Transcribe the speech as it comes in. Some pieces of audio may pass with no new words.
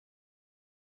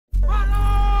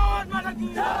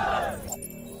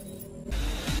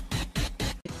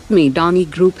Midhani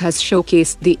Group has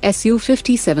showcased the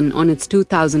Su-57 on its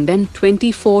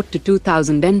 2024 to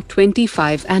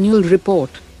 2025 annual report,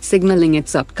 signaling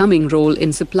its upcoming role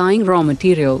in supplying raw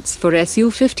materials for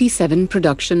Su-57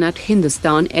 production at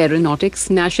Hindustan Aeronautics'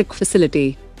 Nashik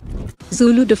facility.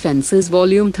 Zulu Defence's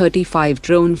Volume 35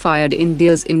 drone fired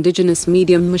India's indigenous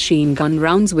medium machine gun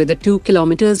rounds with a 2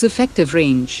 km effective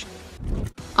range.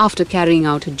 After carrying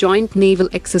out a joint naval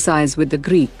exercise with the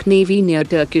Greek Navy near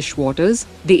Turkish waters,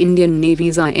 the Indian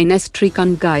Navy's INS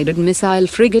Trikand guided missile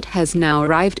frigate has now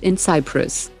arrived in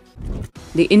Cyprus.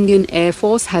 The Indian Air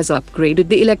Force has upgraded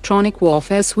the electronic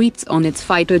warfare suites on its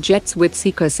fighter jets with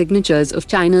seeker signatures of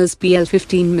China's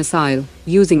PL-15 missile,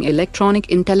 using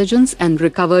electronic intelligence and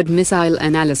recovered missile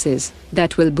analysis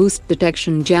that will boost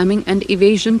detection, jamming and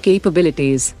evasion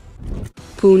capabilities.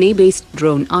 Pune-based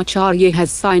DroneAcharya has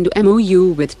signed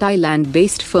MOU with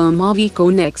Thailand-based firm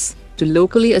Connex to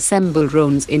locally assemble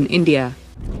drones in India.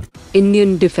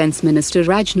 Indian Defence Minister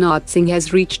Rajnath Singh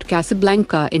has reached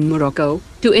Casablanca in Morocco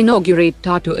to inaugurate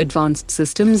Tata Advanced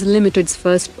Systems Limited's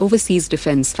first overseas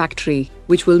defence factory,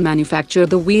 which will manufacture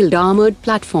the wheeled armoured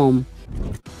platform.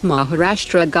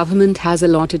 Maharashtra government has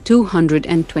allotted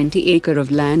 220 acres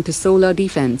of land to Solar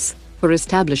Defence for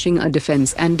establishing a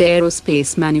defence and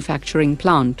aerospace manufacturing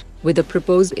plant, with a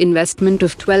proposed investment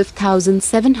of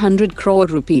 12,700 crore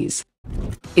rupees.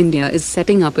 India is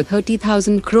setting up a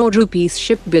 30,000 crore rupees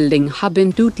shipbuilding hub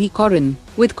in Tuticorin,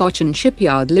 with Cochin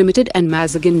Shipyard Limited and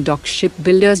Mazagon Dock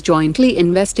Shipbuilders jointly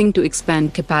investing to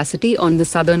expand capacity on the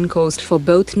southern coast for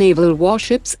both naval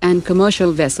warships and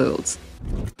commercial vessels.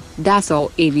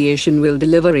 Dassault Aviation will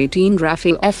deliver 18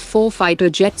 Rafale F-4 fighter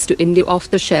jets to India off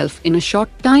the shelf in a short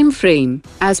time frame,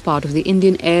 as part of the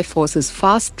Indian Air Force's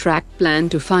fast-track plan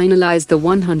to finalize the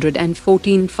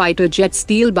 114 fighter jets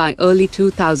deal by early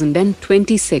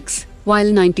 2026,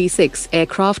 while 96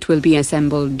 aircraft will be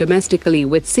assembled domestically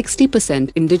with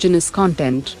 60% indigenous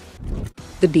content.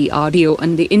 The DRDO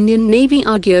and the Indian Navy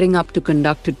are gearing up to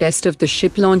conduct a test of the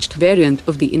ship-launched variant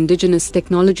of the indigenous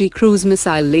technology cruise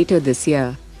missile later this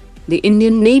year. The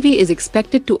Indian Navy is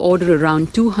expected to order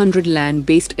around 200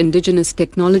 land-based indigenous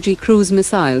technology cruise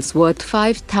missiles worth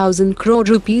 5,000 crore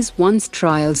rupees once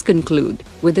trials conclude,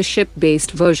 with the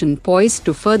ship-based version poised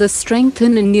to further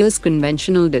strengthen India's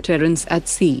conventional deterrence at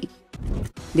sea.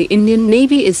 The Indian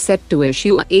Navy is set to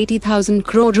issue a 80,000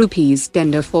 crore rupees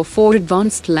tender for 4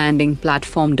 advanced landing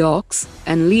platform docks,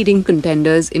 and leading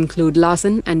contenders include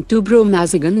Larsen & Toubro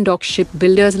Mazagon Dock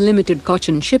Shipbuilders Limited,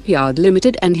 Cochin Shipyard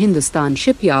Limited and Hindustan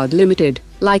Shipyard Limited,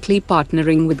 likely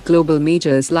partnering with global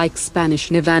majors like Spanish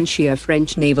Navantia,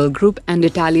 French Naval Group and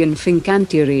Italian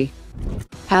Fincantieri.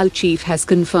 HAL chief has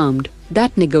confirmed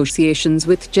that negotiations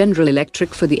with General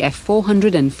Electric for the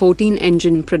F414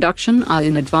 engine production are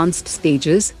in advanced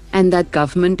stages, and that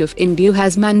Government of India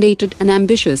has mandated an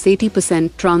ambitious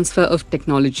 80% transfer of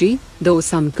technology, though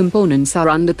some components are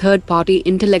under third-party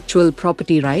intellectual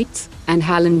property rights, and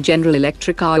HAL and General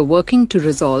Electric are working to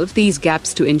resolve these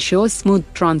gaps to ensure smooth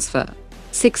transfer.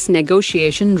 6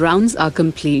 negotiation rounds are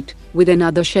complete, with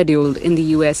another scheduled in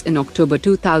the US in October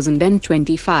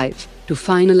 2025, to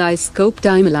finalize scope,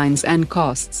 timelines and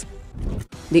costs.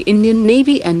 The Indian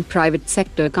Navy and private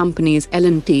sector companies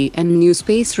L&T and New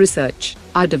Space Research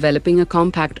are developing a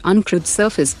compact uncrewed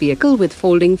surface vehicle with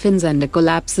folding fins and a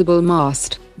collapsible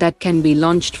mast that can be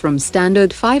launched from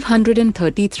standard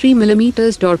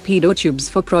 533mm torpedo tubes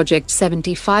for Project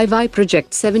 75I,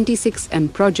 Project 76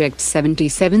 and Project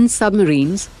 77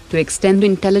 submarines, to extend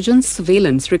intelligence,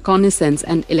 surveillance, reconnaissance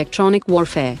and electronic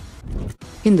warfare.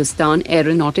 Hindustan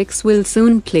Aeronautics will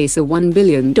soon place a $1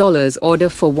 billion order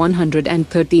for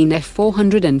 113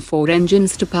 F-404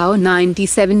 engines to power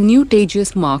 97 new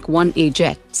Tejas Mark 1A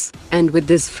jets, and with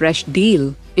this fresh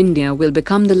deal, India will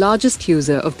become the largest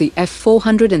user of the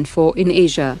F-404 in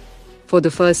Asia. For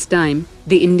the first time,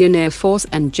 the Indian Air Force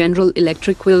and General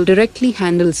Electric will directly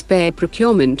handle spare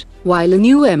procurement, while a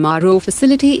new MRO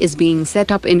facility is being set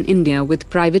up in India with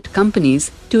private companies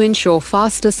to ensure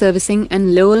faster servicing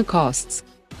and lower costs.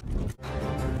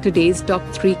 Today's top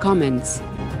 3 comments.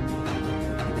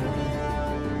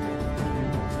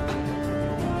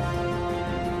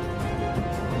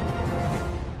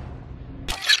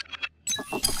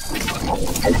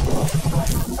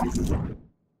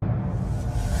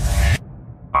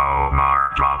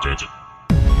 Omar dropped it.